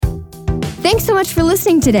Thanks so much for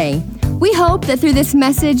listening today. We hope that through this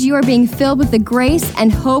message, you are being filled with the grace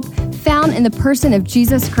and hope found in the person of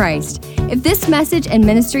Jesus Christ. If this message and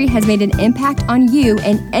ministry has made an impact on you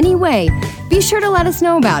in any way, be sure to let us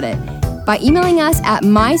know about it by emailing us at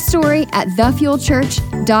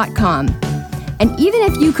mystory@thefuelchurch.com. And even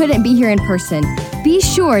if you couldn't be here in person, be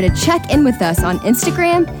sure to check in with us on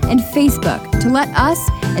Instagram and Facebook to let us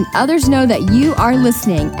and others know that you are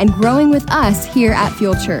listening and growing with us here at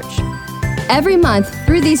Fuel Church. Every month,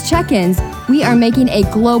 through these check-ins, we are making a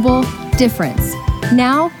global difference.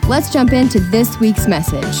 Now, let's jump into this week's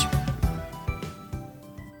message.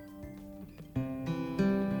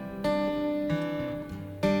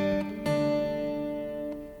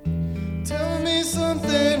 Tell me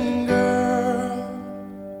something, girl.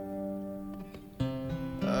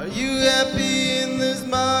 Are you happy in this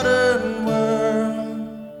modern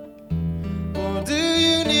world? Or do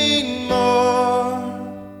you need more?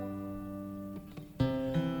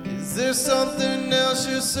 Is there something else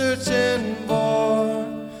you're searching for?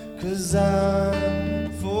 'Cause I'm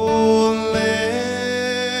falling.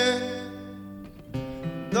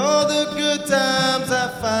 In all the good times I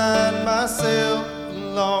find myself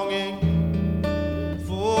longing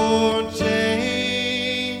for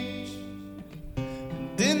change.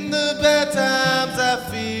 And in the bad times I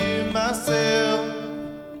fear myself.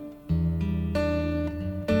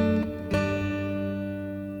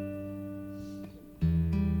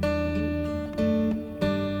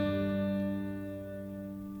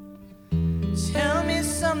 Tell me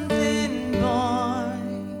something, boy.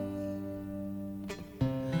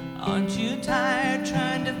 Aren't you tired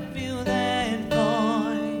trying to feel that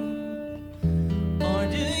void? Or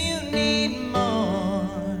do you need more?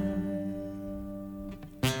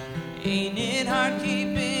 Ain't it hard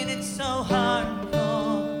keeping it so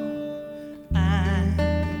hardcore? I'm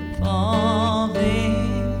falling.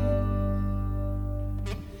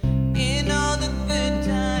 In all the good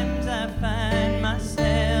times I find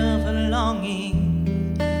myself longing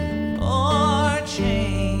for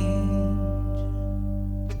change.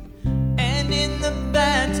 And in the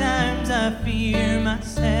bad times I fear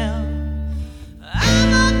myself.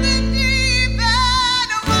 I'm up the deep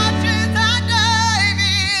end, watching I dive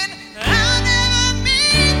in. I'll never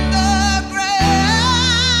meet the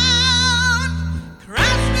ground.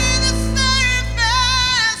 Crash to the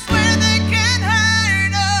surface where they can't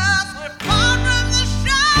hurt us. We're far from the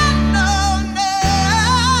shallow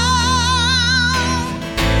now.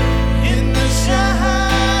 In the shallow,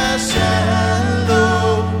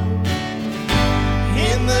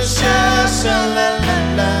 in the shallow,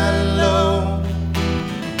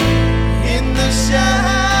 in the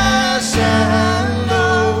shallow,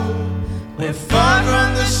 we're far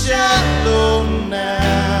from the shallow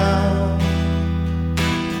now.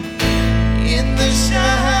 In the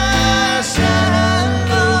shallow,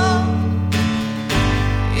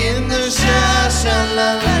 in the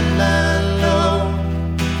shallow,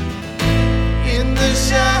 in the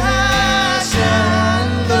shallow,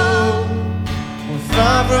 we're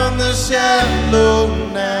far from the shallow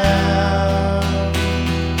now.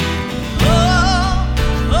 Oh,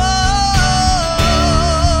 oh,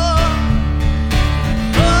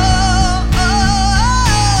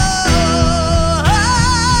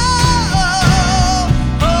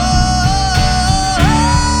 oh,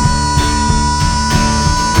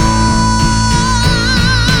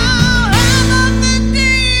 I'm up the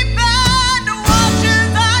deep end,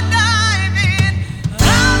 watching I dive in.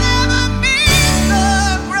 I'll never meet the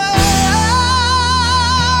ground.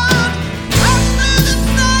 Crash to the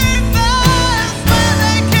surface where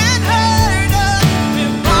they can't hurt us.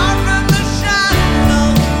 We're far from the shallow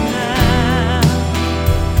now.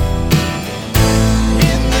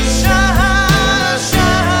 In the shallow,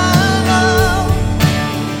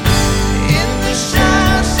 in the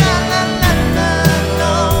shallow,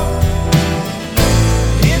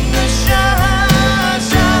 in the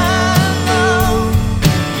shallow,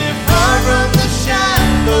 we're far from the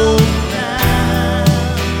shallow now.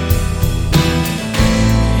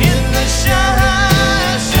 In the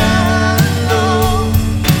shallow,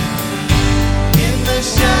 in the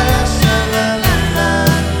shallow,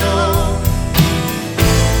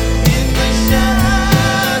 in the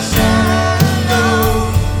shallow,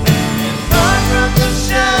 we're far from the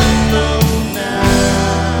shallow now.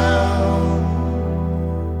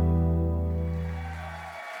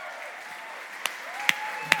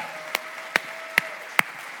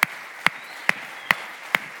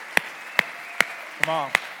 Come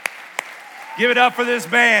on. Give it up for this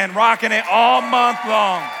band, rocking it all month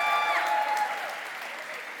long.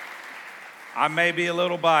 I may be a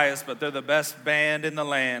little biased, but they're the best band in the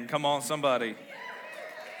land. Come on, somebody.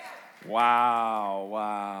 Wow,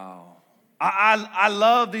 wow. I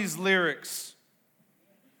love these lyrics.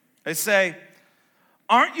 They say,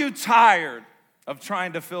 aren't you tired of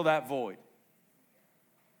trying to fill that void?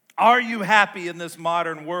 Are you happy in this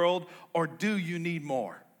modern world, or do you need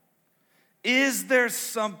more? Is there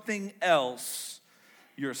something else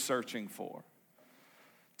you're searching for?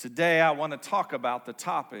 Today, I want to talk about the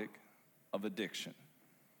topic of addiction.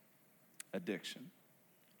 Addiction.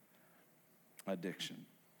 Addiction.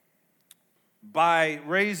 By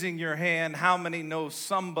raising your hand, how many know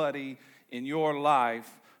somebody in your life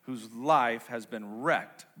whose life has been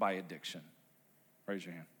wrecked by addiction? Raise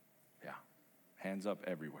your hand. Yeah. Hands up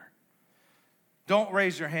everywhere. Don't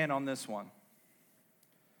raise your hand on this one.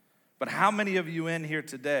 But how many of you in here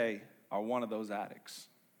today are one of those addicts?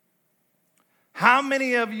 How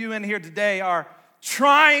many of you in here today are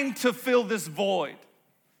trying to fill this void,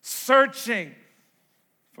 searching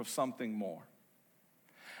for something more?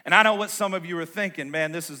 And I know what some of you are thinking,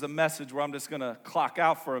 man, this is a message where I'm just going to clock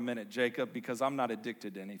out for a minute, Jacob, because I'm not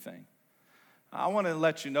addicted to anything. I want to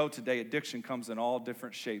let you know today, addiction comes in all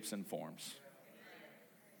different shapes and forms.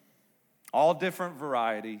 All different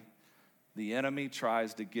variety. The enemy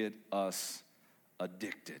tries to get us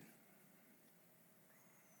addicted.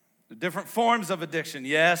 The different forms of addiction.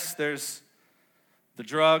 Yes, there's the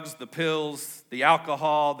drugs, the pills, the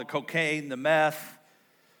alcohol, the cocaine, the meth.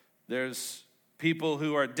 There's people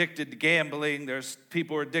who are addicted to gambling. There's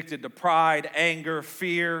people who are addicted to pride, anger,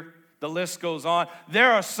 fear. The list goes on.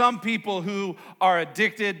 There are some people who are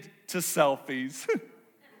addicted to selfies.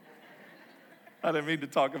 I didn't mean to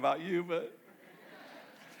talk about you, but...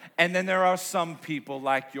 And then there are some people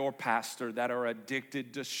like your pastor that are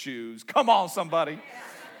addicted to shoes. Come on, somebody.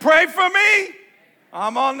 Pray for me.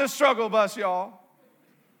 I'm on the struggle bus, y'all.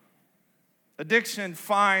 Addiction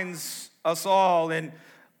finds us all, and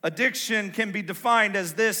addiction can be defined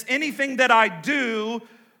as this: anything that I do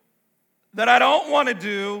that I don't want to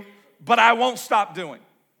do, but I won't stop doing.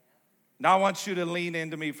 Now I want you to lean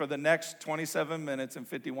into me for the next 27 minutes and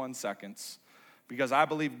 51 seconds, because I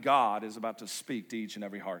believe God is about to speak to each and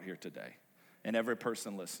every heart here today and every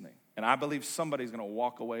person listening. And I believe somebody's going to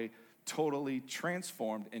walk away totally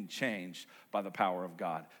transformed and changed by the power of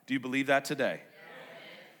God. Do you believe that today?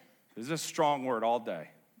 This is a strong word all day,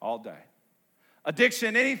 all day.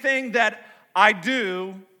 Addiction, anything that I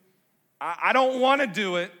do, I don't want to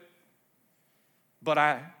do it, but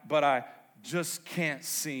I just can't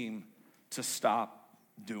seem to stop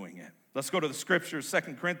doing it. Let's go to the scriptures,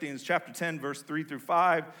 2 Corinthians chapter 10, verse 3 through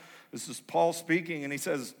 5. This is Paul speaking, and he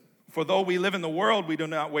says, "For though we live in the world, we do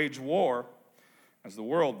not wage war as the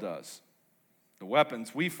world does. The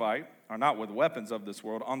weapons we fight are not with weapons of this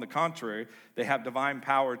world. On the contrary, they have divine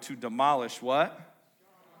power to demolish" what?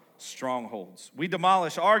 Strongholds. We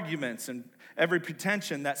demolish arguments and every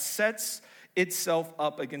pretension that sets itself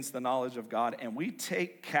up against the knowledge of God, and we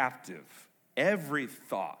take captive every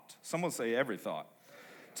thought. Someone say every thought.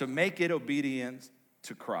 To make it obedient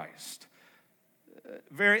to Christ.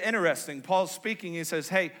 Very interesting. Paul's speaking. He says,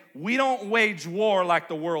 hey, we don't wage war like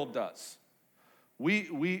the world does. We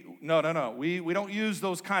don't use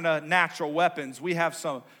those kind of natural weapons. We have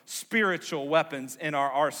some spiritual weapons in our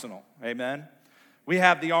arsenal. Amen. We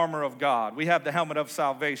have the armor of God. We have the helmet of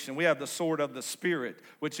salvation. We have the sword of the Spirit,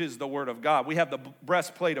 which is the word of God. We have the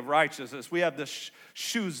breastplate of righteousness. We have the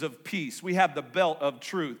shoes of peace. We have the belt of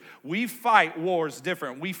truth. We fight wars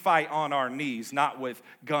different. We fight on our knees, not with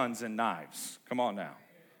guns and knives. Come on now.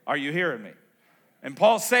 Are you hearing me? And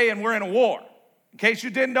Paul's saying we're in a war. In case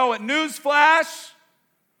you didn't know it, newsflash.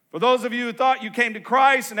 For those of you who thought you came to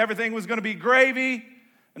Christ and everything was going to be gravy,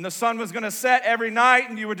 and the sun was going to set every night,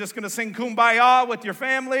 and you were just going to sing Kumbaya with your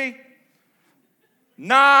family.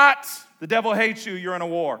 Not. The devil hates you. You're in a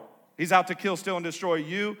war. He's out to kill, steal, and destroy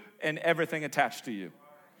you and everything attached to you.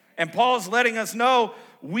 And Paul's letting us know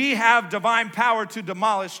we have divine power to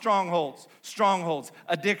demolish strongholds,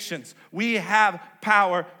 addictions. We have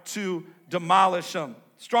power to demolish them.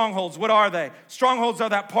 Strongholds, what are they? Strongholds are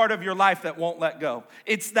that part of your life that won't let go.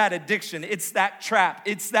 It's that addiction. It's that trap.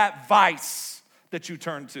 It's that vice that you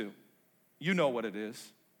turn to. You know what it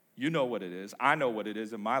is. You know what it is. I know what it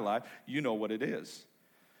is in my life. You know what it is.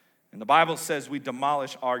 And the Bible says we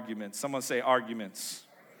demolish arguments. Someone say arguments.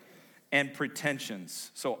 And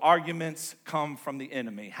pretensions. So arguments come from the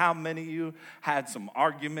enemy. How many of you had some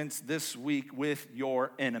arguments this week with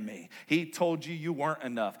your enemy? He told you you weren't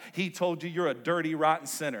enough. He told you you're a dirty, rotten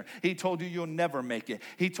sinner. He told you you'll never make it.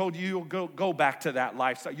 He told you you'll go back to that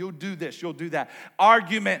lifestyle. You'll do this, you'll do that.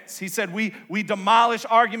 Arguments. He said we demolish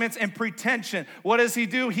arguments and pretension. What does he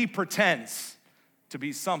do? He pretends to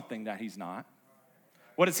be something that he's not.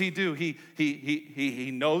 What does he do?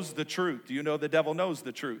 He knows the truth. Do you know the devil knows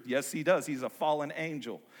the truth? Yes, he does. He's a fallen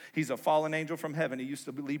angel. He's a fallen angel from heaven. He used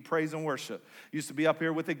to lead praise and worship. He used to be up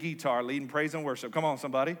here with a guitar leading praise and worship. Come on,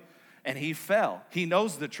 somebody. And he fell. He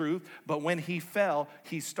knows the truth, but when he fell,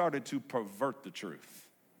 he started to pervert the truth.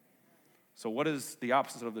 So what is the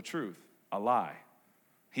opposite of the truth? A lie.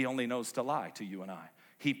 He only knows to lie to you and I.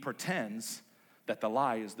 He pretends that the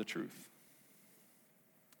lie is the truth.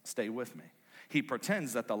 Stay with me. He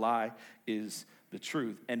pretends that the lie is the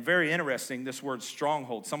truth. And very interesting, this word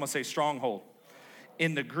stronghold. Someone say stronghold.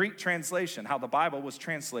 In the Greek translation, how the Bible was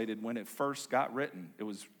translated when it first got written, it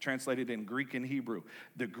was translated in Greek and Hebrew.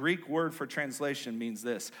 The Greek word for translation means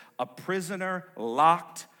this: a prisoner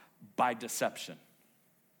locked by deception.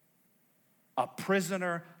 A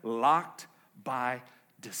prisoner locked by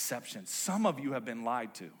deception. Some of you have been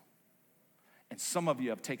lied to, and some of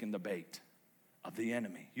you have taken the bait of the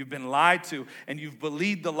enemy. You've been lied to, and you've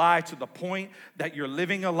believed the lie to the point that you're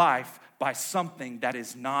living a life by something that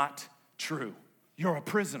is not true. You're a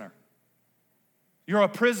prisoner. You're a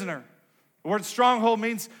prisoner. The word stronghold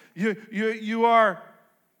means you are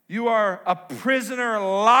a prisoner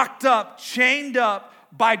locked up, chained up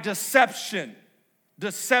by deception.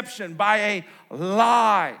 Deception, by a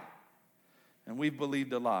lie. And we've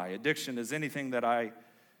believed a lie. Addiction is anything that I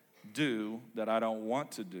do that I don't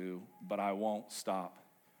want to do, but I won't stop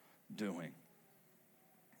doing.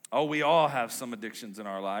 Oh, we all have some addictions in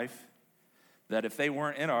our life that if they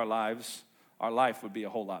weren't in our lives, our life would be a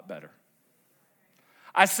whole lot better.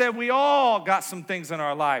 I said we all got some things in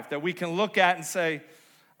our life that we can look at and say,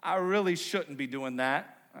 I really shouldn't be doing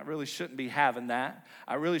that. I really shouldn't be having that.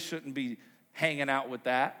 I really shouldn't be hanging out with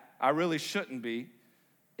that. I really shouldn't be.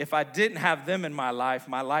 If I didn't have them in my life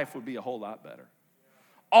would be a whole lot better.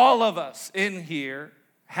 All of us in here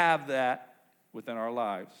have that within our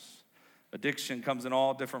lives. Addiction comes in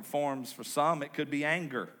all different forms. For some, it could be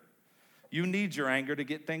anger. You need your anger to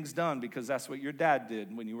get things done because that's what your dad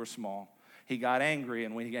did when you were small. He got angry,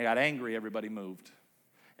 and when he got angry, everybody moved.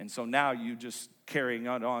 And so now you just carrying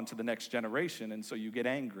it on to the next generation, and so you get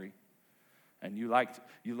angry. And you like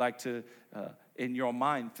to in your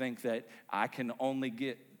mind, think that I can only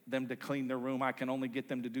get them to clean their room. I can only get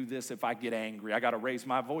them to do this if I get angry. I got to raise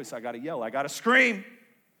my voice. I got to yell. I got to scream.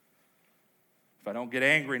 If I don't get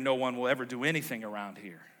angry, no one will ever do anything around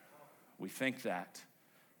here. We think that.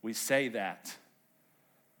 We say that.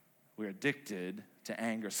 We're addicted to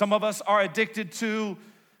anger. Some of us are addicted to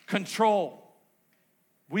control.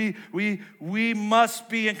 We must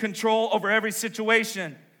be in control over every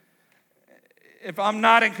situation. If I'm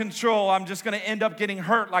not in control, I'm just going to end up getting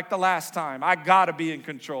hurt like the last time. I got to be in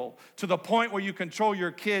control. To the point where you control your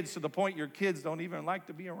kids, to the point your kids don't even like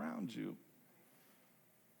to be around you.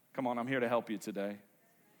 Come on, I'm here to help you today.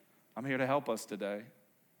 I'm here to help us today.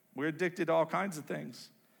 We're addicted to all kinds of things.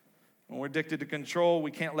 When we're addicted to control, we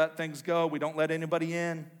can't let things go. We don't let anybody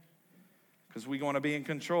in because we want to be in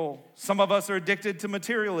control. Some of us are addicted to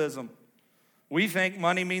materialism. We think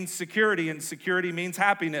money means security, and security means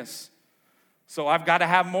happiness. So I've got to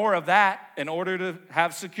have more of that in order to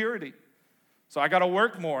have security. So I got to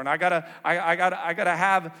work more, and I got to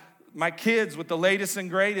have my kids with the latest and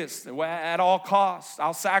greatest at all costs.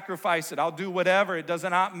 I'll sacrifice it. I'll do whatever. It does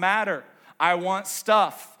not matter. I want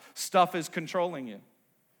stuff. Stuff is controlling you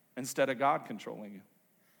instead of God controlling you.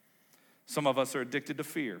 Some of us are addicted to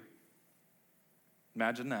fear.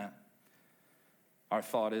 Imagine that. Our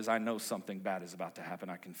thought is, I know something bad is about to happen.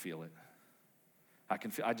 I can feel it.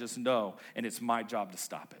 I just know, and it's my job to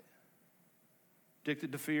stop it.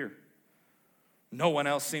 Addicted to fear. No one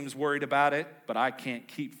else seems worried about it, but I can't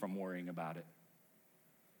keep from worrying about it.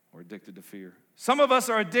 We're addicted to fear. Some of us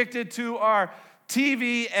are addicted to our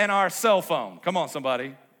TV and our cell phone. Come on,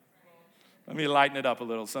 somebody. Let me lighten it up a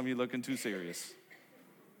little. Some of you looking too serious.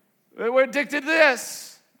 We're addicted to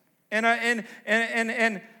this.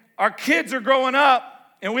 And our kids are growing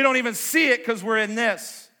up, and we don't even see it because we're in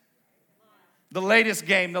this. The latest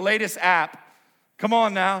game, the latest app. Come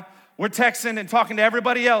on now. We're texting and talking to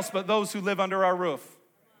everybody else but those who live under our roof.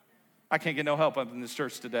 I can't get no help up in this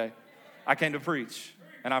church today. I came to preach,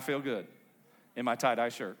 and I feel good in my tie-dye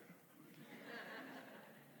shirt.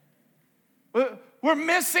 We're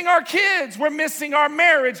missing our kids. We're missing our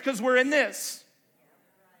marriage because we're in this.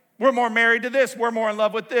 We're more married to this. We're more in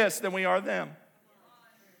love with this than we are them.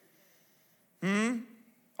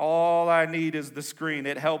 All I need is the screen.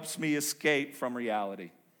 It helps me escape from reality.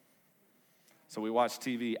 So we watch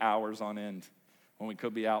TV hours on end when we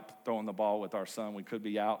could be out throwing the ball with our son. We could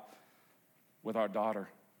be out with our daughter.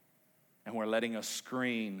 And we're letting a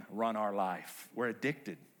screen run our life. We're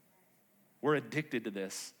addicted. We're addicted to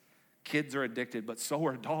this Kids are addicted, but so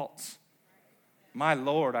are adults. My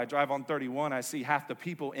Lord, I drive on 31. I see half the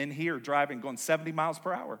people in here driving, going 70 miles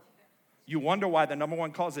per hour. You wonder why the number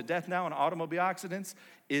one cause of death now in automobile accidents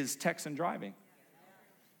is texting driving.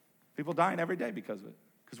 People dying every day because of it.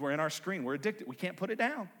 Because we're in our screen. We're addicted. We can't put it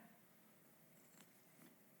down.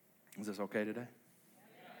 Is this okay today?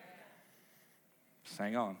 Just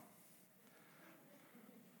hang on.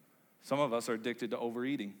 Some of us are addicted to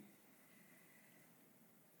overeating.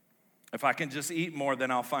 If I can just eat more,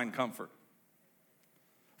 then I'll find comfort.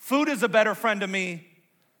 Food is a better friend to me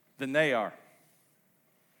than they are.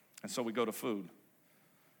 And so we go to food.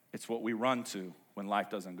 It's what we run to when life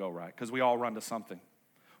doesn't go right. Because we all run to something.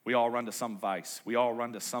 We all run to some vice. We all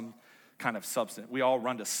run to some kind of substance. We all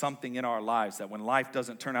run to something in our lives that when life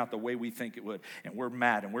doesn't turn out the way we think it would, and we're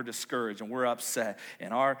mad and we're discouraged and we're upset,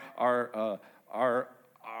 and our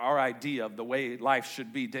idea of the way life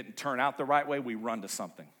should be didn't turn out the right way, we run to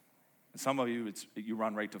something. And some of you, you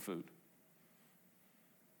run right to food.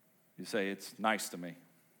 You say, it's nice to me.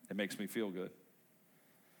 It makes me feel good.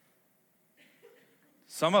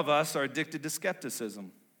 Some of us are addicted to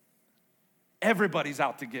skepticism. Everybody's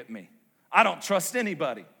out to get me. I don't trust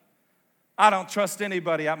anybody. I don't trust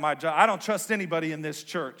anybody at my job. I don't trust anybody in this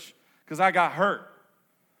church because I got hurt.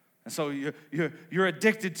 And so you're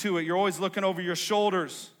addicted to it. You're always looking over your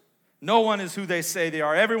shoulders. No one is who they say they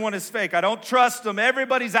are. Everyone is fake. I don't trust them.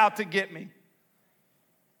 Everybody's out to get me.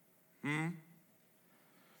 And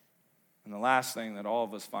the last thing that all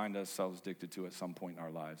of us find ourselves addicted to at some point in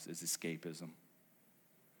our lives is escapism.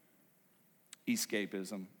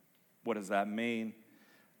 Escapism. What does that mean?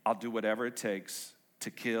 I'll do whatever it takes to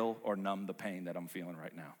kill or numb the pain that I'm feeling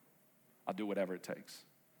right now. I'll do whatever it takes.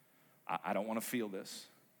 I don't want to feel this.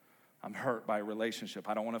 I'm hurt by a relationship.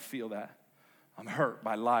 I don't want to feel that. I'm hurt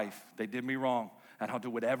by life. They did me wrong. And I'll do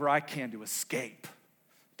whatever I can to escape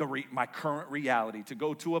my current reality, to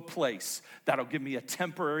go to a place that'll give me a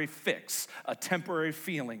temporary fix, a temporary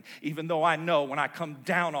feeling, even though I know when I come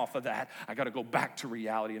down off of that, I got to go back to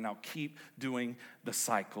reality, and I'll keep doing the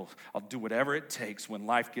cycle. I'll do whatever it takes when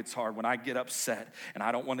life gets hard, when I get upset, and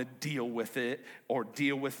I don't want to deal with it or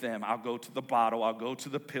deal with them. I'll go to the bottle. I'll go to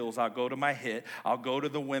the pills. I'll go to my hit. I'll go to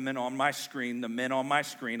the women on my screen, the men on my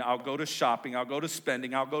screen. I'll go to shopping. I'll go to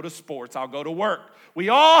spending. I'll go to sports. I'll go to work. We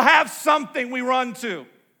all have something we run to.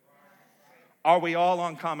 Are we all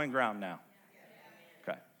on common ground now?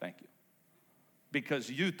 Okay, thank you. Because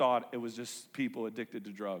you thought it was just people addicted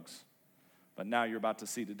to drugs. But now you're about to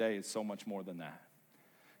see today it's so much more than that.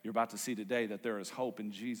 You're about to see today that there is hope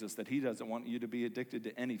in Jesus, that he doesn't want you to be addicted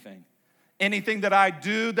to anything. Anything that I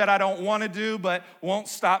do that I don't want to do but won't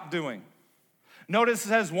stop doing. Notice it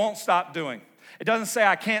says won't stop doing. It doesn't say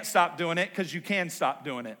I can't stop doing it, because you can stop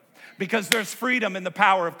doing it. Because there's freedom in the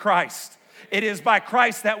power of Christ. It is by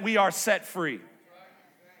Christ that we are set free.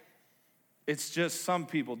 It's just some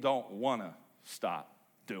people don't want to stop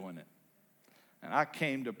doing it. And I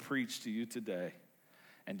came to preach to you today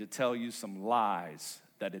and to tell you some lies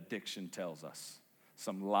that addiction tells us.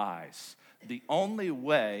 Some lies. The only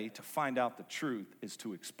way to find out the truth is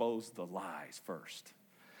to expose the lies first.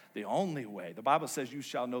 The only way. The Bible says you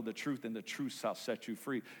shall know the truth, and the truth shall set you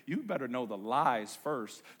free. You better know the lies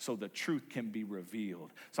first so the truth can be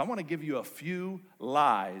revealed. So I want to give you a few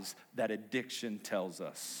lies that addiction tells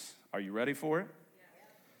us. Are you ready for it?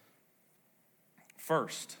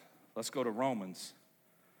 First, let's go to Romans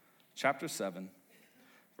chapter 7,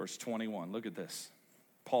 verse 21. Look at this.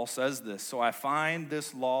 Paul says this, so I find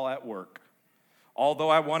this law at work. Although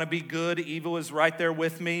I want to be good, evil is right there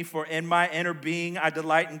with me, for in my inner being I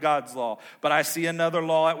delight in God's law. But I see another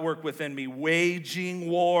law at work within me, waging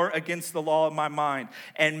war against the law of my mind,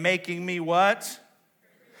 and making me what?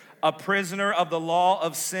 A prisoner of the law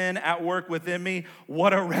of sin at work within me.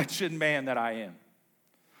 What a wretched man that I am.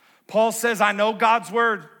 Paul says, I know God's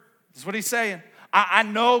word. That's what he's saying. I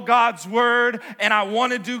know God's word, and I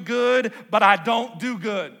want to do good, but I don't do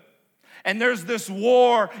good. And there's this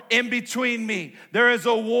war in between me. There is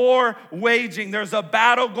a war waging. There's a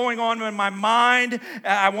battle going on in my mind.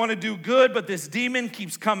 I want to do good, but this demon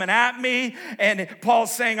keeps coming at me. And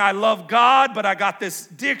Paul's saying, I love God, but I got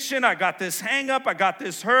this addiction. I got this hang up. I got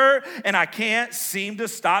this hurt, and I can't seem to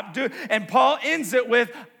stop doing. And Paul ends it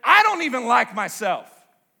with, I don't even like myself.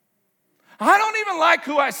 I don't even like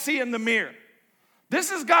who I see in the mirror. This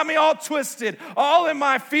has got me all twisted, all in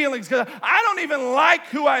my feelings, because I don't even like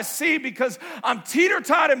who I see, because I'm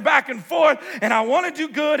teeter-totting back and forth, and I want to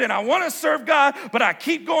do good, and I want to serve God, but I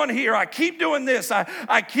keep going here. I keep doing this.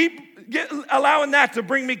 I keep allowing that to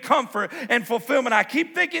bring me comfort and fulfillment. I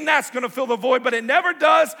keep thinking that's going to fill the void, but it never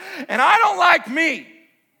does, and I don't like me.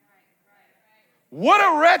 What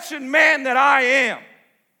a wretched man that I am,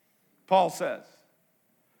 Paul says.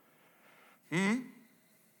 He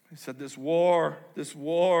said, this war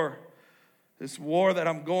that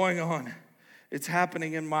I'm going on, it's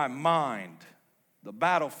happening in my mind. The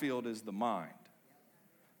battlefield is the mind.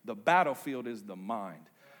 The battlefield is the mind.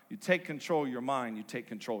 You take control of your mind, you take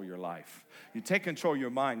control of your life. You take control of your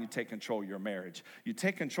mind, you take control of your marriage. You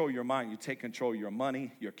take control of your mind, you take control of your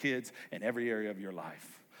money, your kids, and every area of your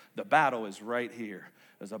life. The battle is right here.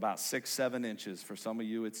 It's about 6-7 inches. For some of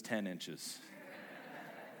you, it's 10 inches.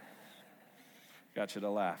 Got you to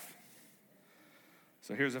laugh.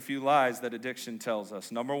 So here's a few lies that addiction tells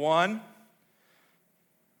us. Number one,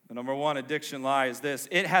 the number one addiction lie is this: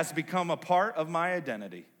 it has become a part of my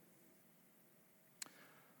identity.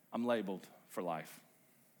 I'm labeled for life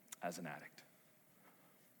as an addict.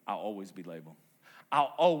 I'll always be labeled.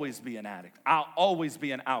 I'll always be an addict. I'll always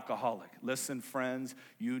be an alcoholic. Listen, friends,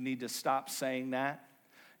 you need to stop saying that.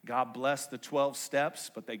 God bless the 12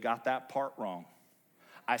 steps, but they got that part wrong.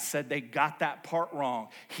 I said they got that part wrong.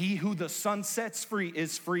 He who the Son sets free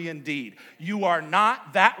is free indeed. You are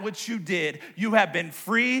not that which you did. You have been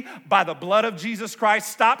free by the blood of Jesus Christ.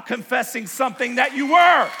 Stop confessing something that you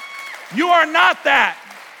were. You are not that.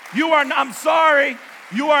 I'm sorry.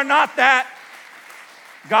 You are not that.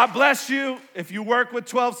 God bless you. If you work with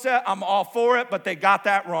 12 steps, I'm all for it, but they got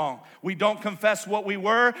that wrong. We don't confess what we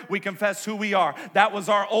were, we confess who we are. That was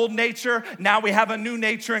our old nature. Now we have a new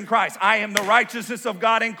nature in Christ. I am the righteousness of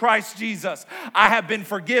God in Christ Jesus. I have been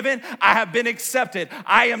forgiven. I have been accepted.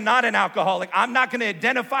 I am not an alcoholic. I'm not going to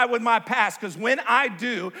identify with my past, because when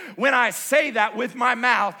I say that with my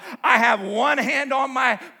mouth, I have one hand on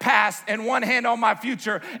my past and one hand on my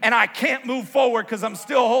future, and I can't move forward because I'm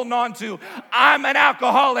still holding on to, I'm an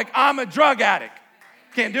alcoholic, I'm a drug addict.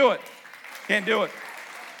 Can't do it. Can't do it.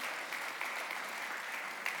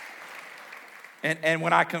 And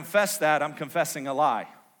when I confess that, I'm confessing a lie.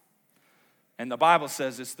 And the Bible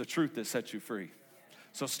says it's the truth that sets you free.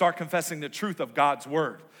 So start confessing the truth of God's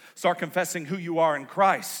word. Start confessing who you are in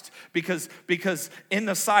Christ. Because in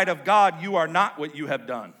the sight of God, you are not what you have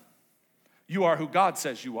done. You are who God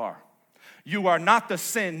says you are. You are not the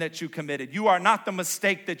sin that you committed. You are not the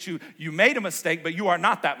mistake that you made a mistake, but you are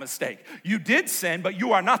not that mistake. You did sin, but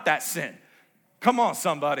you are not that sin. Come on,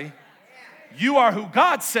 somebody. You are who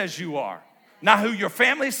God says you are. Not who your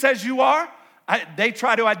family says you are. They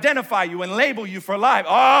try to identify you and label you for life.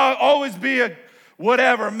 Oh, always be a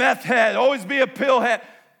whatever, meth head, always be a pill head.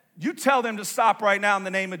 You tell them to stop right now in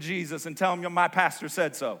the name of Jesus and tell them my pastor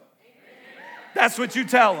said so. That's what you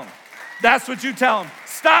tell them. That's what you tell them.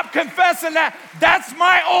 Stop confessing that. That's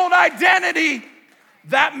my old identity.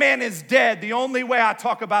 That man is dead. The only way I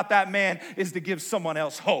talk about that man is to give someone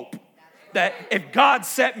else hope. That if God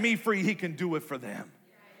set me free, he can do it for them.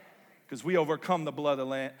 Because we overcome the blood of the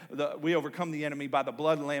Lamb, we overcome the enemy by the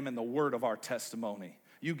blood of the Lamb and the word of our testimony.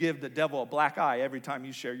 You give the devil a black eye every time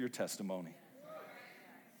you share your testimony.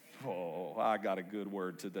 Oh, I got a good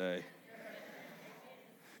word today.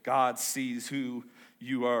 God sees who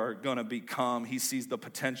you are going to become. He sees the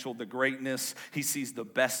potential, the greatness. He sees the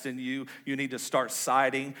best in you. You need to start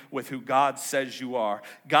siding with who God says you are.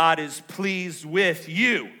 God is pleased with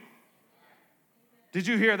you. Did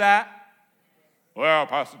you hear that? Well,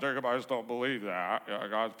 Pastor Jacob, I just don't believe that.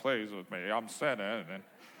 God's pleased with me. I'm sinning and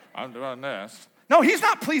I'm doing this. No, he's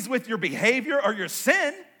not pleased with your behavior or your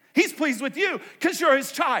sin. He's pleased with you because you're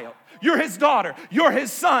his child. You're his daughter. You're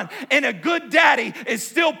his son. And a good daddy is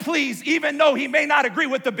still pleased even though he may not agree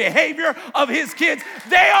with the behavior of his kids.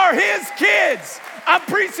 They are his kids. I'm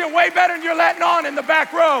preaching way better than you're letting on in the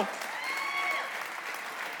back row.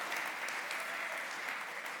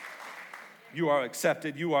 You are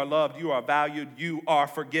accepted, you are loved, you are valued, you are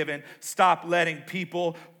forgiven. Stop letting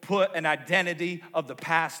people put an identity of the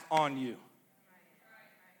past on you.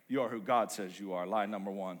 You are who God says you are. Lie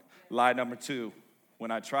number one. Lie number two,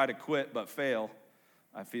 when I try to quit but fail,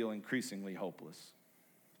 I feel increasingly hopeless.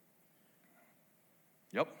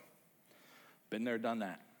 Yep, been there, done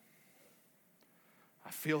that. I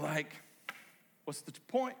feel like, what's the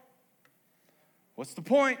point? What's the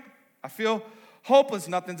point? I feel hopeless.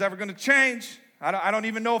 Nothing's ever going to change. I don't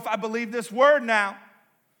even know if I believe this word now.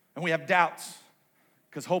 And we have doubts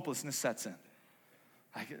because hopelessness sets in.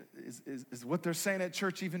 Like, is what they're saying at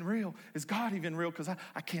church even real? Is God even real? Because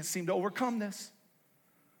I can't seem to overcome this.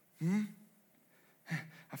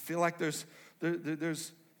 I feel like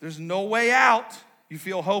there's no way out. You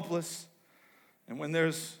feel hopeless. And when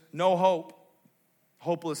there's no hope,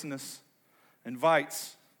 hopelessness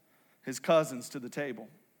invites his cousins to the table.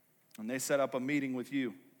 And they set up a meeting with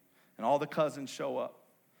you. And all the cousins show up.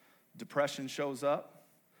 Depression shows up.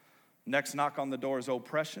 Next knock on the door is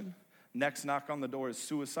oppression. Next knock on the door is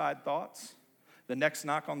suicide thoughts. The next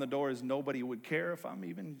knock on the door is nobody would care if I'm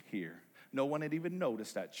even here. No one had even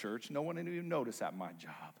noticed at church. No one had even noticed at my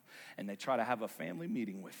job. And they try to have a family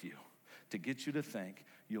meeting with you to get you to think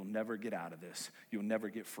you'll never get out of this. You'll never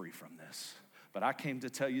get free from this. But I came to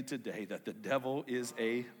tell you today that the devil is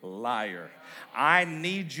a liar. I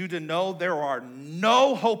need you to know there are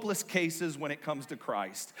no hopeless cases when it comes to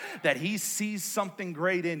Christ. That he sees something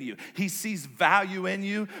great in you. He sees value in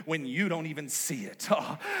you when you don't even see it.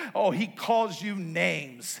 Oh, he calls you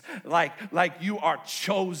names like you are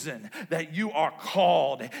chosen, that you are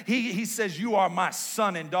called. He says you are my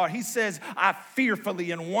son and daughter. He says I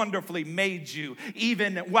fearfully and wonderfully made you.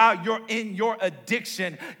 Even while you're in your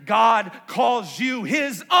addiction, God calls you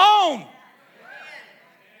his own.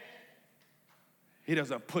 He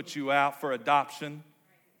doesn't put you out for adoption.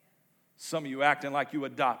 Some of you acting like you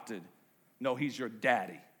adopted. No, he's your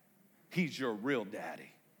daddy. He's your real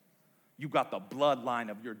daddy. You got the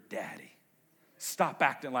bloodline of your daddy. Stop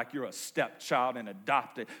acting like you're a stepchild and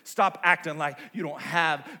adopted. Stop acting like you don't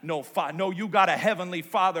have no father. No, you got a heavenly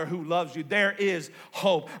Father who loves you. There is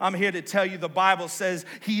hope. I'm here to tell you the Bible says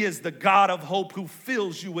he is the God of hope who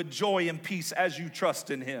fills you with joy and peace as you trust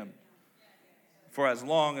in him. For as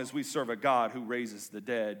long as we serve a God who raises the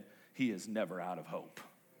dead, he is never out of hope.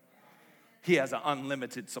 He has an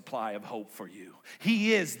unlimited supply of hope for you.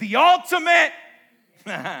 He is the ultimate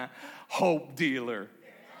hope dealer.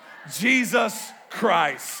 Jesus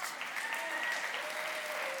Christ.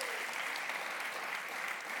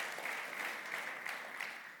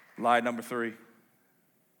 Lie number 3.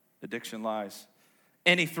 Addiction lies.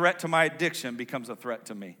 Any threat to my addiction becomes a threat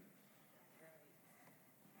to me.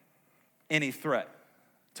 Any threat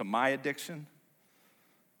to my addiction,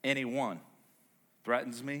 anyone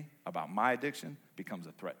threatens me about my addiction becomes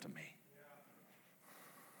a threat to me.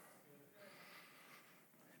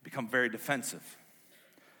 Become very defensive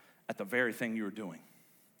at the very thing you're doing.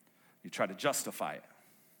 You try to justify it.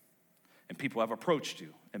 And people have approached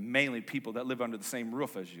you, and mainly people that live under the same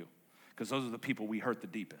roof as you, because those are the people we hurt the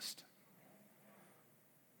deepest.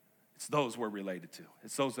 It's those we're related to.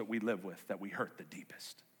 It's those that we live with that we hurt the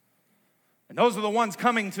deepest. And those are the ones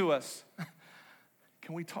coming to us.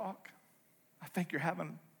 Can we talk? I think you're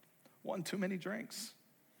having one too many drinks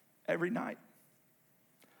every night.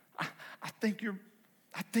 I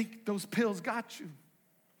think those pills got you.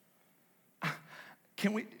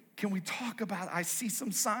 Can we talk about it? I see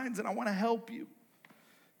some signs and I want to help you.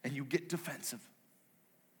 And you get defensive.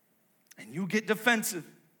 And you get defensive.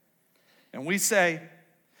 And we say,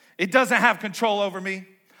 it doesn't have control over me.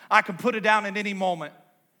 I can put it down at any moment.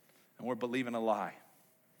 And we're believing a lie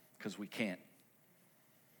because we can't.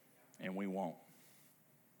 And we won't.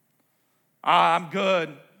 I'm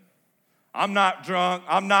good. I'm not drunk.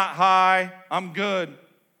 I'm not high. I'm good.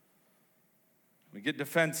 We get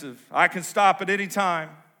defensive. I can stop at any time.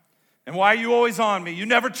 And why are you always on me? You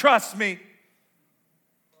never trust me.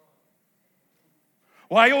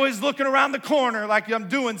 Why are you always looking around the corner like I'm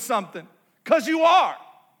doing something? Because you are.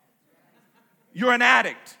 You're an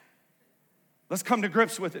addict. Let's come to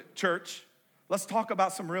grips with it, church. Let's talk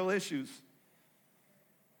about some real issues.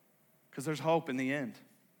 Because there's hope in the end.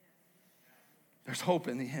 There's hope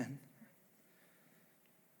in the end.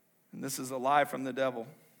 And this is a lie from the devil.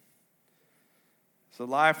 It's a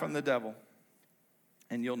lie from the devil.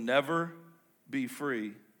 And you'll never be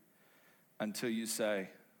free until you say,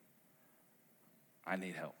 I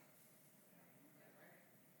need help.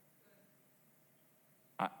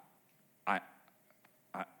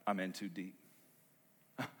 I'm in too deep.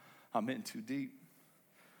 I'm in too deep.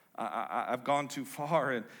 I've gone too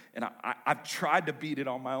far, and I've tried to beat it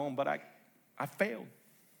on my own, but I failed.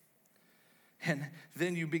 And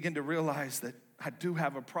then you begin to realize that I do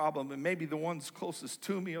have a problem, and maybe the ones closest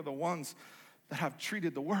to me are the ones that I've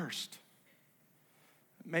treated the worst.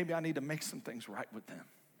 Maybe I need to make some things right with them.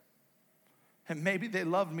 And maybe they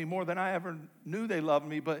loved me more than I ever knew they loved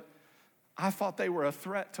me, but I thought they were a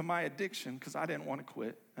threat to my addiction because I didn't want to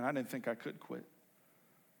quit, and I didn't think I could quit.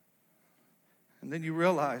 And then you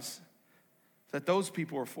realize that those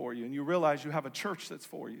people are for you, and you realize you have a church that's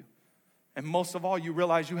for you. And most of all, you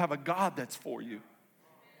realize you have a God that's for you.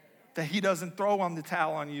 That he doesn't throw on the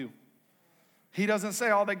towel on you. He doesn't say,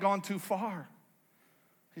 oh, they've gone too far.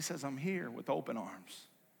 He says, I'm here with open arms.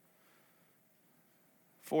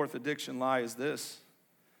 Fourth addiction lie is this.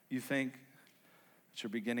 You think that you're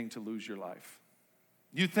beginning to lose your life.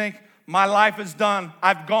 You think, my life is done.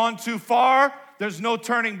 I've gone too far. There's no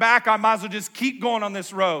turning back. I might as well just keep going on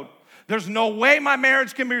this road. There's no way my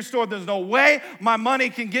marriage can be restored. There's no way my money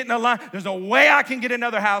can get in a line. There's no way I can get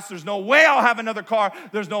another house. There's no way I'll have another car.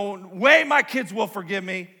 There's no way my kids will forgive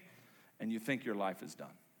me. And you think your life is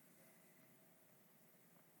done.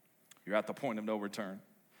 You're at the point of no return.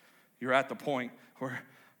 You're at the point where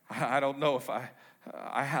I don't know if I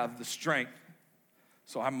have the strength,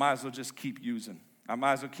 so I might as well just keep using. I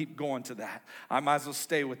might as well keep going to that. I might as well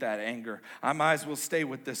stay with that anger. I might as well stay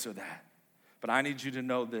with this or that. But I need you to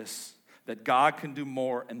know this, that God can do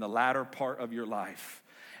more in the latter part of your life.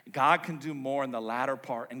 God can do more in the latter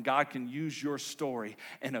part, and God can use your story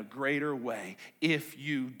in a greater way if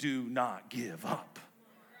you do not give up.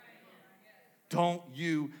 Don't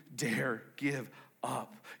you dare give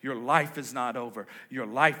up. Your life is not over. Your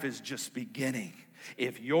life is just beginning.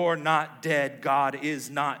 If you're not dead, God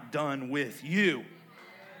is not done with you.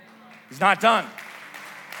 He's not done.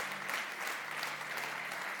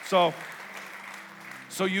 So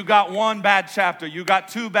you got one bad chapter, you got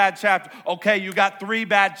two bad chapters, okay, you got three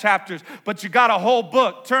bad chapters, but you got a whole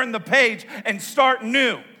book. Turn the page and start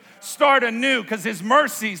new. Start anew, because his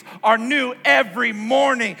mercies are new every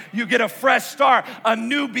morning. You get a fresh start. A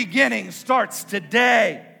new beginning starts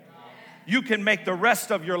today. You can make the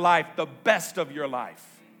rest of your life the best of your life.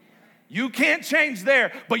 You can't change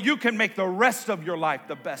there, but you can make the rest of your life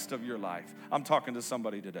the best of your life. I'm talking to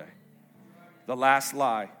somebody today. The last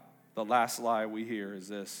lie we hear is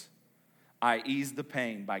this: I ease the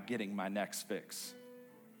pain by getting my next fix.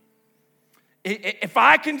 If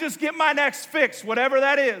I can just get my next fix, whatever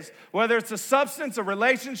that is, whether it's a substance, a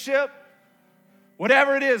relationship,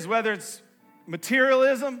 whatever it is, whether it's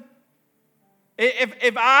materialism,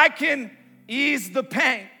 if I can ease the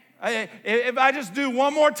pain, if I just do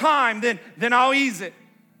one more time, then I'll ease it.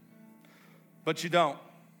 But you don't.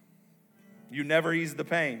 You never ease the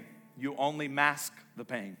pain. You only mask the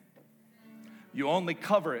pain. You only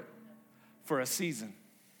cover it for a season.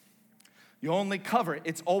 You only cover it.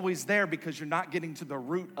 It's always there because you're not getting to the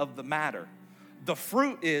root of the matter. The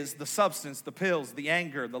fruit is the substance, the pills, the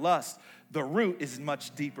anger, the lust. The root is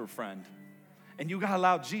much deeper, friend. And you got to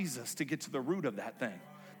allow Jesus to get to the root of that thing.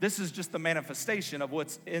 This is just the manifestation of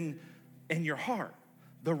what's in your heart.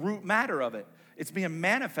 The root matter of it. It's being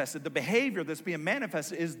manifested. The behavior that's being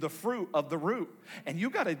manifested is the fruit of the root. And you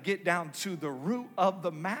got to get down to the root of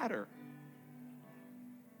the matter.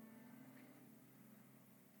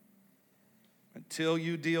 Until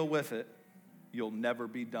you deal with it, you'll never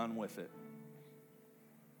be done with it.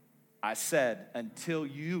 I said, until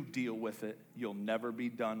you deal with it, you'll never be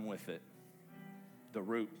done with it. The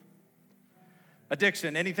root.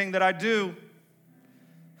 Addiction, anything that I do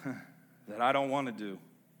that I don't want to do,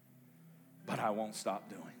 but I won't stop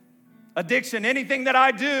doing. Addiction, anything that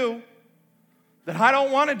I do that I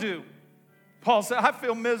don't want to do. Paul said, I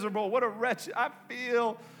feel miserable. What a wretch. I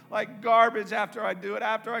feel like garbage after I do it.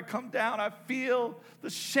 After I come down, I feel the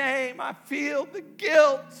shame. I feel the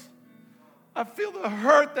guilt. I feel the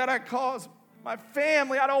hurt that I cause my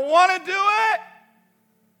family. I don't want to do it,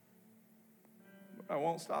 but I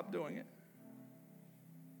won't stop doing it.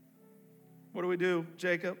 What do we do,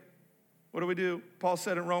 Jacob? What do we do? Paul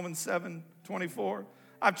said in Romans 7:24,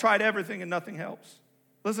 I've tried everything and nothing helps.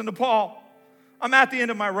 Listen to Paul. I'm at the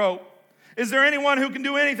end of my rope. Is there anyone who can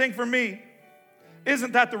do anything for me?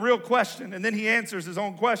 Isn't that the real question? And then he answers his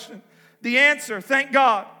own question. The answer, thank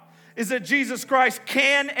God, is that Jesus Christ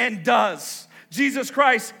can and does. Jesus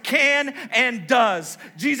Christ can and does.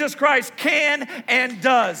 Jesus Christ can and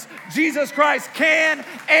does. Jesus Christ can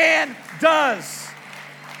and does.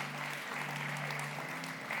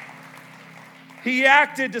 He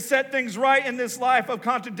acted to set things right in this life of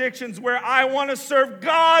contradictions where I want to serve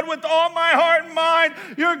God with all my heart and mind.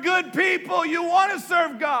 You're good people. You want to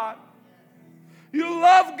serve God. You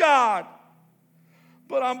love God.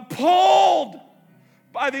 But I'm pulled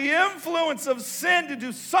by the influence of sin to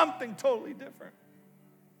do something totally different.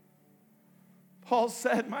 Paul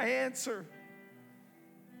said, my answer,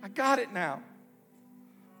 I got it now.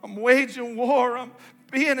 I'm waging war. I'm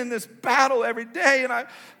being in this battle every day, and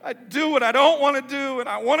I do what I don't want to do, and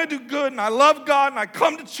I want to do good, and I love God, and I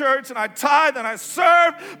come to church, and I tithe, and I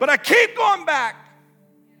serve, but I keep going back.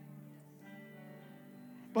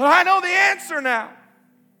 But I know the answer now.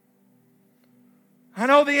 I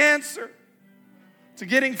know the answer to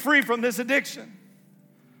getting free from this addiction.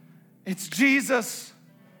 It's Jesus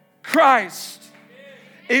Christ.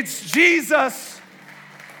 It's Jesus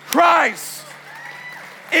Christ.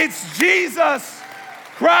 It's Jesus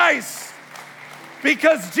Christ.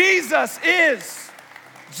 Because Jesus is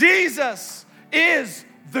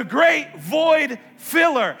the great void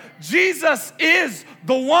filler. Jesus is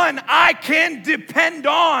the one I can depend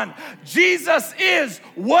on. Jesus is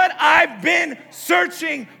what I've been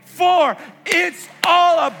searching for. It's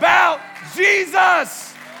all about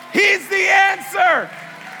Jesus. He's the answer.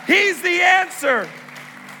 He's the answer.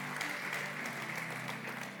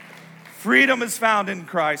 Freedom is found in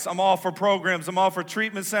Christ. I'm all for programs. I'm all for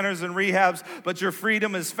treatment centers and rehabs. But your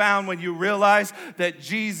freedom is found when you realize that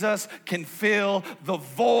Jesus can fill the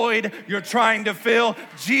void you're trying to fill.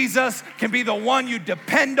 Jesus can be the one you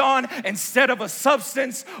depend on instead of a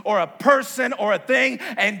substance or a person or a thing.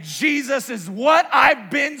 And Jesus is what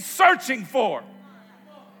I've been searching for.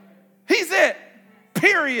 He's it.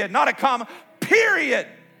 Period. Not a comma. Period.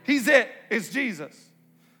 He's it. It's Jesus.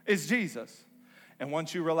 It's Jesus. And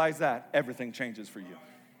once you realize that, everything changes for you.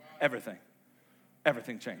 Everything.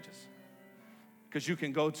 Everything changes. Because you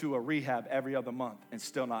can go to a rehab every other month and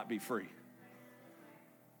still not be free.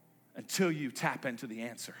 Until you tap into the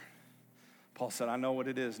answer. Paul said, I know what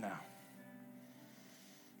it is now.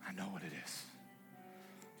 I know what it is.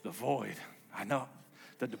 The void. I know.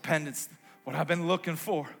 The dependence. What I've been looking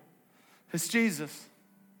for. It's Jesus.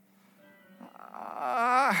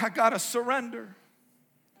 I got to surrender.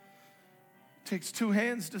 It takes two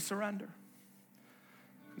hands to surrender.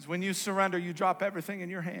 Because when you surrender, you drop everything in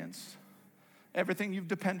your hands. Everything you've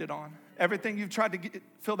depended on, everything you've tried to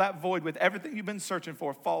fill that void with, everything you've been searching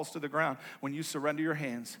for falls to the ground when you surrender your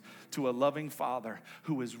hands to a loving Father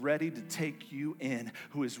who is ready to take you in,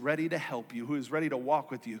 who is ready to help you, who is ready to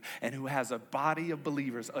walk with you, and who has a body of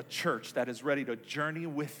believers, a church that is ready to journey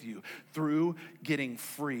with you through getting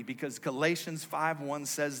free. Because Galatians 5:1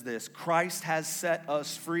 says this, Christ has set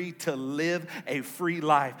us free to live a free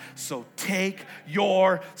life. So take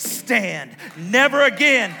your stand. Never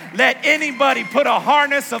again let anybody put a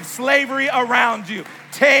harness of slavery around you.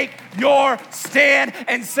 Take your stand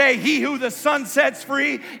and say, he who the Son sets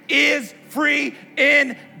free is free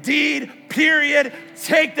indeed, period.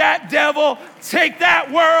 Take that devil, take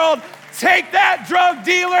that world, take that drug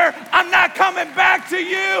dealer. I'm not coming back to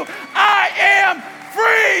you. I am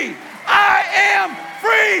free. I am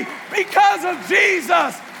free because of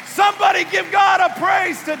Jesus. Somebody give God a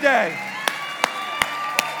praise today.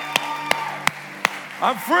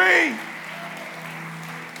 I'm free.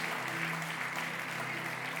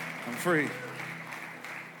 I'm free.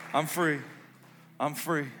 I'm free. I'm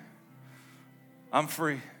free. I'm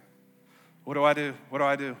free. What do I do? What do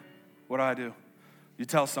I do? What do I do? You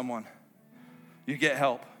tell someone. You get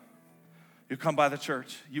help. You come by the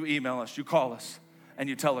church. You email us. You call us. And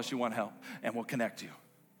you tell us you want help. And we'll connect you.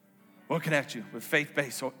 We'll connect you with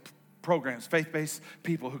faith-based programs, faith-based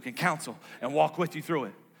people who can counsel and walk with you through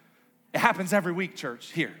it. It happens every week,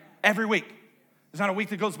 church, here. Every week. There's not a week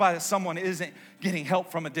that goes by that someone isn't getting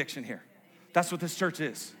help from addiction here. That's what this church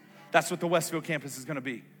is. That's what the Westfield campus is going to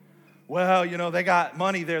be. Well, you know, they got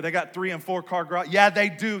money there. They got 3 and 4 car garage. Yeah, they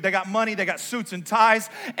do. They got money. They got suits and ties.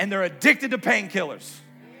 And they're addicted to painkillers.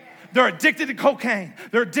 They're addicted to cocaine.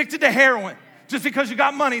 They're addicted to heroin. Just because you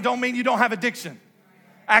got money don't mean you don't have addiction.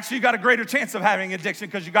 Actually, you got a greater chance of having addiction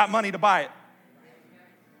because you got money to buy it.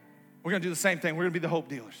 We're going to do the same thing. We're going to be the hope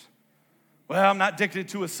dealers. Well, I'm not addicted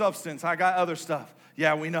to a substance. I got other stuff.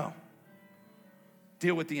 Yeah, we know.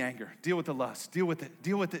 Deal with the anger. Deal with the lust. Deal with it.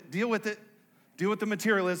 Deal with it. Deal with it. Deal with the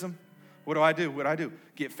materialism. What do I do? What do I do?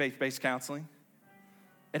 Get faith-based counseling.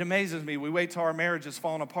 It amazes me. We wait till our marriage is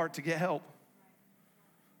falling apart to get help.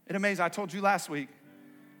 It amazes. I told you last week,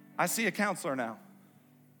 I see a counselor now.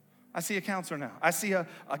 I see a counselor now. I see a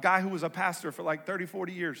guy who was a pastor for like 30,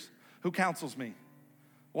 40 years who counsels me.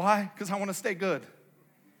 Why? Because I want to stay good.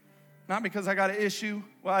 Not because I got an issue.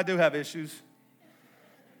 Well, I do have issues.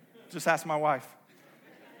 Just ask my wife.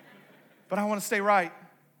 But I want to stay right.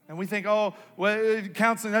 And we think, oh, well,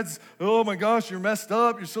 counseling, that's, oh my gosh, you're messed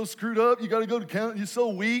up. You're so screwed up. You got to go to counseling. You're so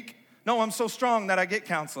weak. No, I'm so strong that I get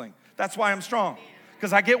counseling. That's why I'm strong.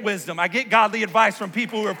 Because I get wisdom. I get godly advice from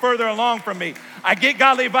people who are further along from me. I get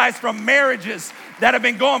godly advice from marriages that have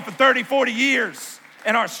been going for 30, 40 years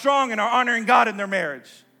and are strong and are honoring God in their marriage.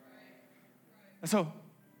 And so,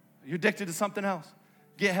 you're addicted to something else.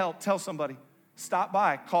 Get help. Tell somebody. Stop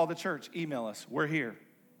by. Call the church. Email us. We're here.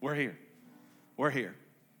 We're here. We're here.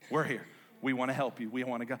 We're here. We want to help you. We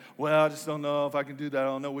want to go. Well, I just don't know if I can do that. I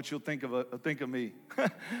don't know what you'll think of me.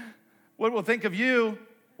 What we'll think of you,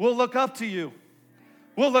 we'll look up to you.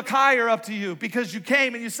 We'll look higher up to you because you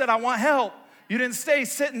came and you said, I want help. You didn't stay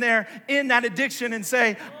sitting there in that addiction and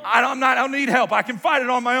say, I don't need help. I can fight it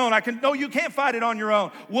on my own. No, you can't fight it on your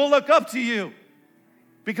own. We'll look up to you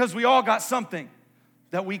because we all got something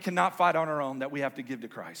that we cannot fight on our own that we have to give to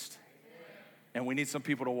Christ. And we need some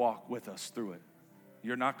people to walk with us through it.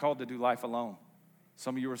 You're not called to do life alone.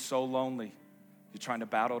 Some of you are so lonely. You're trying to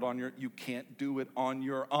battle it you can't do it on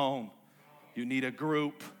your own. You need a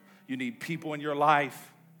group. You need people in your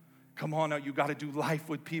life. Come on now, you got to do life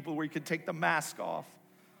with people where you can take the mask off.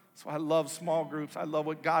 That's why I love small groups. I love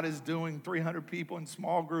what God is doing, 300 people in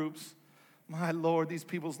small groups. My Lord, these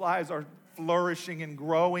people's lives are flourishing and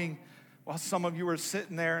growing while some of you are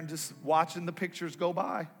sitting there and just watching the pictures go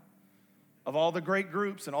by of all the great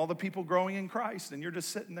groups and all the people growing in Christ, and you're just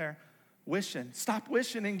sitting there wishing. Stop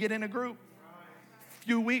wishing and get in a group. A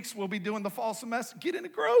few weeks we'll be doing the fall semester. Get in a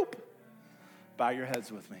group. Bow your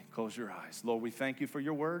heads with me. Close your eyes. Lord, we thank you for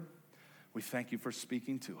your word. We thank you for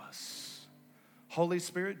speaking to us. Holy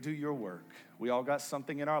Spirit, do your work. We all got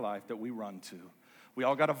something in our life that we run to. We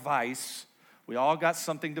all got a vice. We all got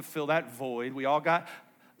something to fill that void. We all got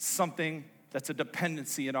something that's a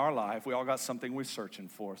dependency in our life. We all got something we're searching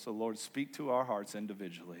for. So, Lord, speak to our hearts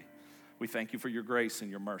individually. We thank you for your grace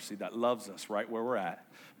and your mercy that loves us right where we're at,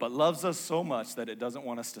 but loves us so much that it doesn't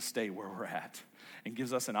want us to stay where we're at and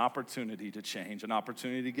gives us an opportunity to change, an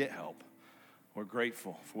opportunity to get help. We're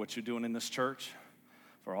grateful for what you're doing in this church,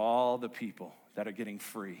 for all the people that are getting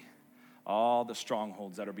free, all the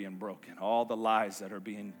strongholds that are being broken, all the lies that are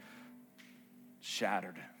being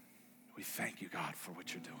shattered. We thank you, God, for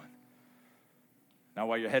what you're doing. Now,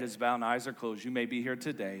 while your head is bowed and eyes are closed, you may be here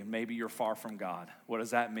today, and maybe you're far from God. What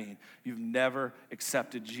does that mean? You've never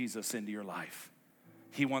accepted Jesus into your life.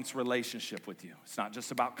 He wants relationship with you. It's not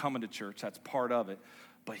just about coming to church. That's part of it.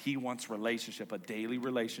 But he wants relationship, a daily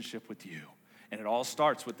relationship with you. And it all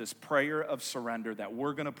starts with this prayer of surrender that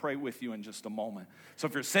we're going to pray with you in just a moment. So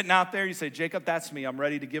if you're sitting out there, you say, Jacob, that's me. I'm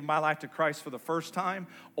ready to give my life to Christ for the first time,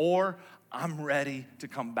 or I'm ready to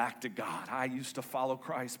come back to God. I used to follow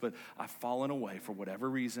Christ, but I've fallen away for whatever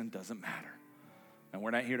reason. Doesn't matter. And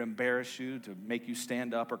we're not here to embarrass you, to make you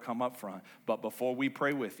stand up or come up front. But before we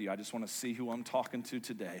pray with you, I just want to see who I'm talking to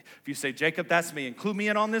today. If you say, Jacob, that's me, include me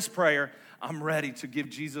in on this prayer. I'm ready to give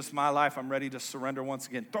Jesus my life. I'm ready to surrender once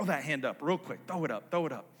again. Throw that hand up real quick. Throw it up, throw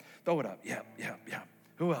it up, throw it up. Yep.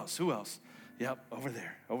 Who else? Yep, over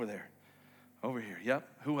there, over here. Yep,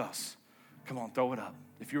 who else? Come on, throw it up.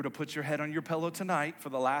 If you were to put your head on your pillow tonight for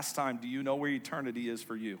the last time, do you know where eternity is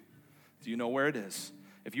for you? Do you know where it is?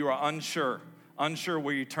 If you are unsure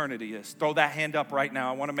where eternity is, throw that hand up right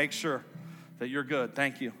now. I want to make sure that you're good.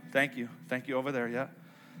 Thank you over there, yeah.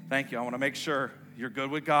 Thank you. I want to make sure you're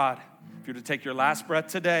good with God. If you're to take your last breath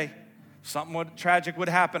today, something tragic would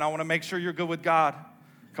happen. I want to make sure you're good with God.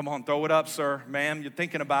 Come on, throw it up, sir. Ma'am, you're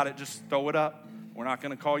thinking about it, just throw it up. We're not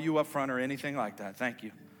going to call you up front or anything like that. Thank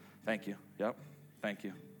you. Yep. Thank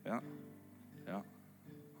you. Yeah.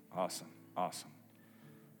 Awesome.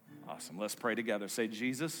 Let's pray together. Say,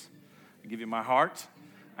 Jesus, I give you my heart.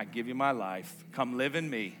 I give you my life. Come live in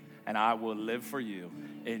me, and I will live for you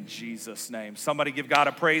in Jesus' name. Somebody give God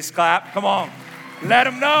a praise clap. Come on. Let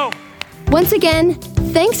him know. Once again,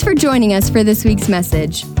 thanks for joining us for this week's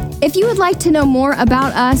message. If you would like to know more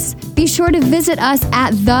about us, be sure to visit us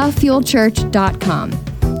at thefuelchurch.com.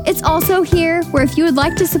 It's also here where if you would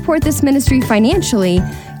like to support this ministry financially,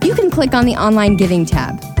 you can click on the online giving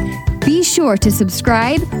tab. Be sure to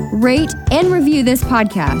subscribe, rate, and review this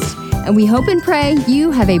podcast, and we hope and pray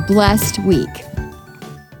you have a blessed week.